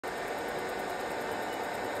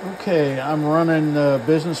Okay, I'm running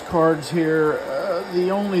business cards here.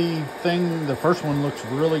 The first one looks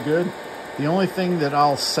really good. The only thing that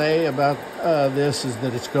I'll say about this is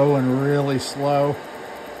that it's going really slow,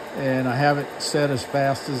 and I have it set as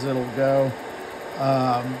fast as it'll go.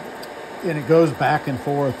 And it goes back and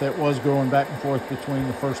forth. It was going back and forth between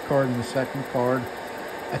the first card and the second card.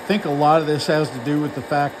 I think a lot of this has to do with the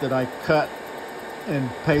fact that I cut and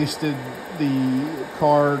pasted the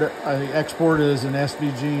card. I exported it as an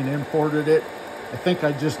SVG and imported it. I think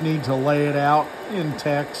I just need to lay it out in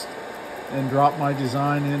text and drop my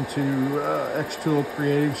design into xTool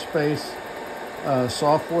Creative Space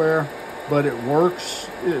software, but it works.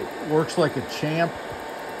 It works like a champ.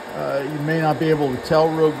 You may not be able to tell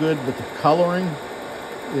real good, but the coloring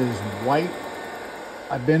is white.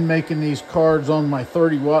 I've been making these cards on my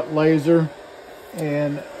 30-watt laser,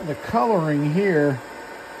 and the coloring here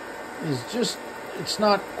is just, it's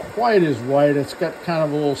not quite as white. It's got kind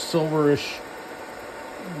of a little silverish,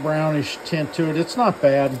 brownish tint to it. It's not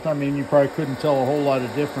bad. I mean, you probably couldn't tell a whole lot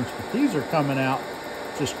of difference, but these are coming out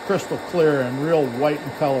just crystal clear and real white in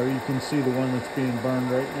color. You can see the one that's being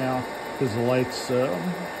burned right now because the light's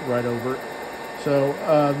right over it. So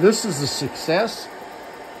this is a success.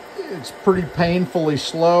 It's pretty painfully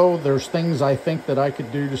slow. There's things I think that I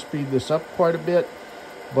could do to speed this up quite a bit,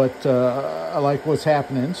 but I like what's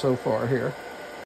happening so far here.